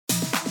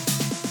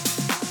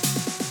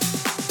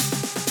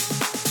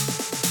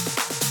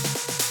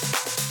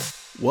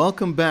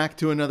Welcome back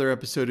to another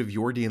episode of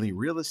Your Daily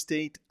Real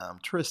Estate. I'm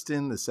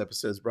Tristan. This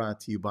episode is brought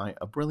to you by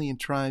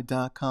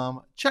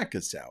abrillianttribe.com. Check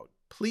us out,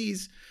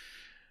 please.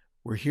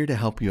 We're here to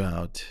help you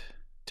out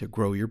to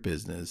grow your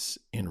business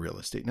in real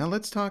estate. Now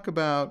let's talk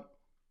about,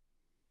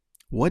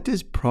 what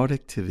does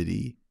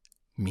productivity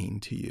mean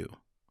to you?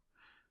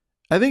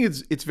 I think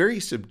it's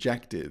very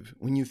subjective.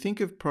 When you think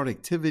of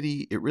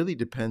productivity, it really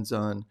depends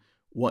on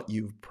what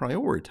you've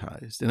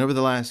prioritized. And over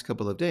the last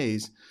couple of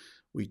days,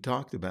 we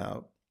talked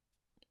about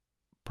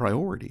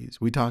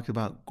priorities. We talked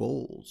about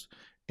goals.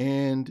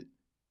 And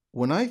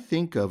when I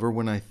think of, or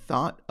when I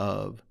thought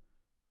of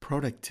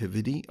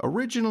productivity,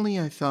 originally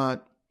I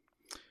thought,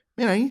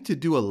 man, I need to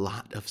do a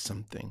lot of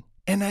something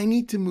and I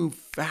need to move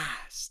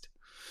fast.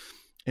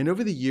 And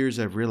over the years,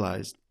 I've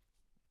realized,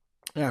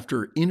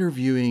 after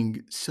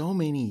interviewing so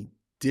many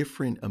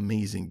different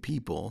amazing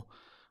people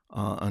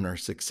on our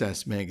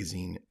Success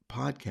Magazine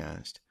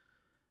podcast,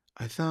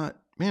 I thought,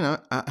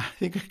 man, I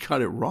think I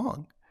got it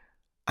wrong.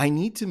 I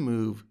need to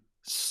move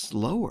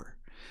slower,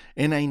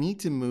 and I need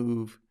to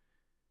move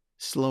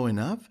slow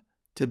enough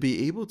to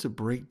be able to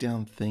break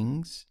down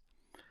things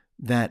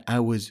that I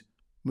was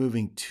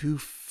moving too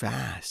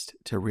fast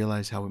to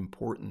realize how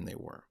important they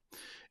were.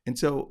 And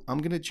so I'm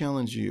going to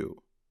challenge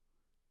you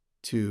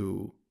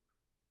to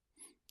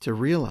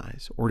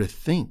realize, or to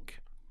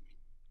think,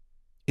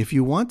 if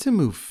you want to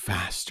move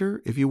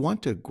faster, if you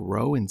want to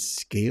grow and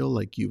scale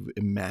like you've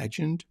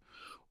imagined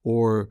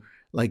or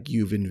like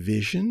you've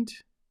envisioned,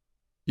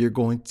 you're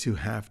going to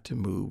have to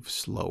move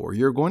slower.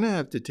 You're going to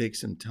have to take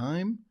some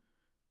time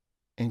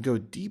and go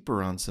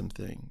deeper on some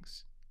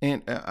things.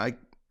 And I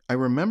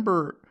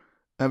remember,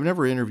 I've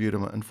never interviewed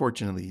him.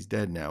 Unfortunately, he's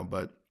dead now,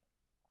 but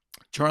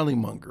Charlie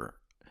Munger.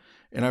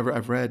 And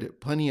I've read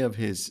plenty of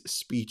his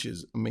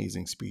speeches,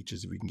 amazing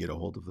speeches, if we can get a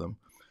hold of them,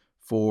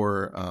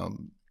 for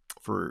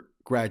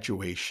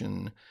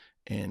graduation.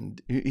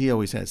 And he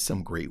always has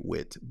some great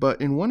wit. But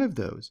in one of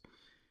those,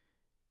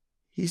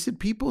 he said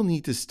people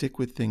need to stick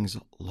with things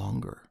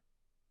longer.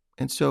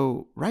 And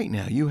so right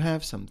now you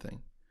have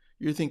something.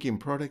 You're thinking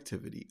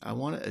productivity. I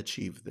want to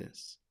achieve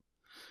this.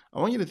 I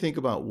want you to think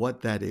about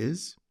what that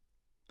is.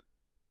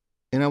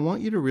 And I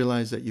want you to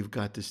realize that you've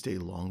got to stay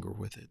longer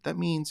with it. That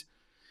means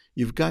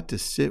you've got to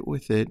sit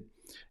with it and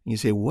you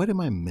say, what am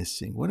I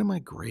missing? What am I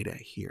great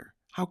at here?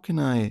 How can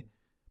I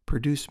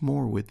produce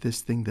more with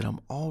this thing that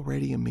I'm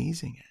already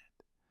amazing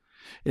at?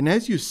 And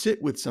as you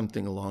sit with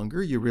something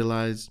longer, you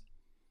realize,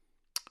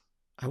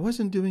 I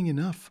wasn't doing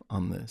enough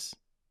on this.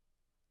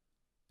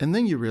 And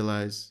then you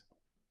realize,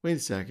 wait a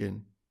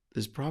second,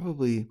 there's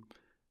probably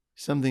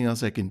something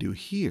else I can do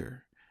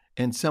here,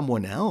 and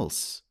someone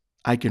else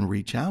I can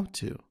reach out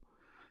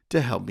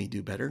to help me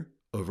do better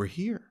over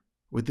here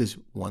with this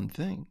one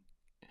thing.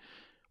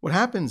 What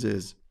happens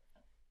is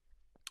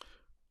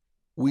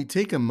we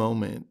take a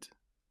moment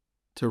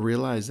to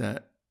realize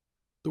that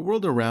the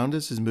world around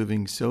us is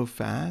moving so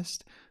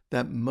fast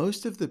that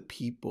most of the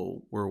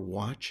people we're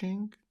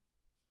watching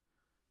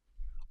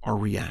are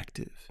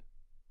reactive.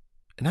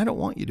 And I don't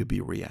want you to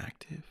be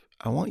reactive.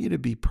 I want you to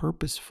be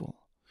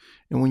purposeful.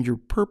 And when you're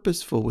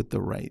purposeful with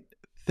the right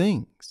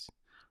things,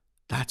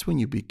 that's when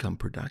you become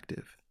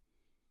productive.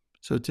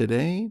 So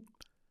today,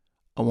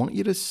 I want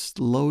you to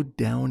slow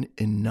down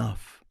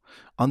enough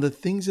on the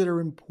things that are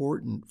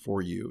important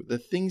for you, the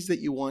things that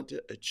you want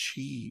to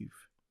achieve,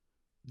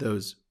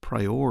 those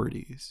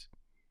priorities.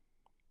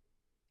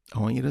 I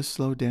want you to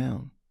slow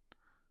down,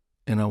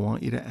 and I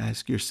want you to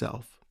ask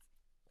yourself,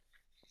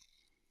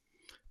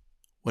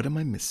 what am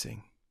I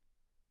missing?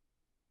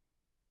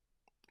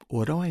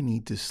 What do I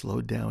need to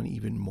slow down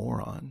even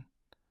more on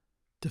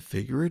to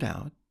figure it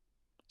out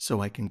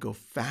so I can go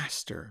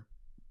faster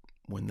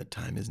when the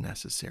time is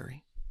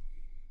necessary?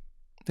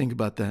 Think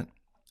about that,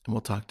 and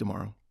we'll talk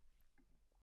tomorrow.